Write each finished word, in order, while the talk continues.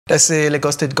They say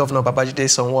Lagos State Governor Babajide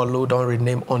Sanwo-Olu don't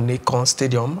rename Onikan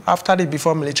Stadium after the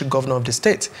before military governor of the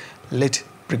state, late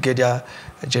Brigadier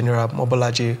General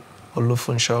Mobolaji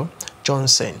Olufunso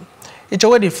Johnson. It's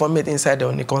already formed inside the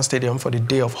Onikan Stadium for the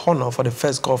day of honor for the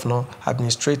first governor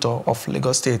administrator of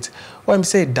Lagos State, when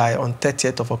say died on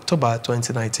 30th of October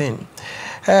 2019.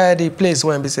 The place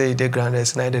where say the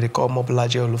grandest night they call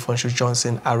Mobolaji Olufunso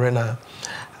Johnson Arena.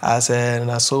 As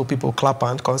so people clap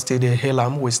and constantly hail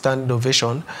him with standing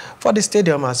ovation for the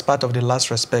stadium as part of the last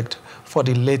respect for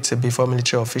the late before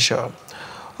military official.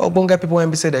 Obonga people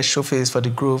when say they show face for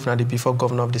the groove now the before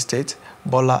governor of the state,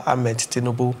 Bola Ahmed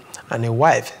Tinubu, and a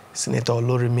wife, Senator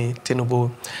Olorimi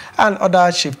Tinubu, and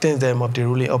other chieftains them of the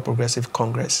ruling All Progressive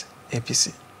Congress,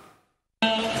 APC.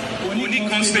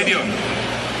 Onikan Stadium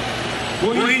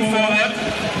going forward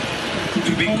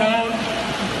to be called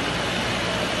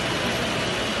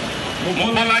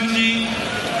Mobolaji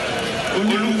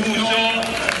Olufunso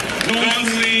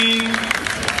Johnson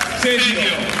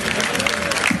Stadium.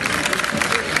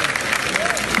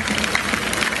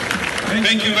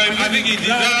 Thank you very much. I think it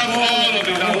deserves all of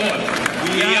the award.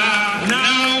 We are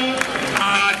now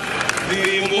at the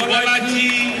Mobolaji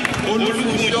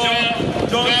Olufunso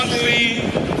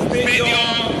Johnson Stadium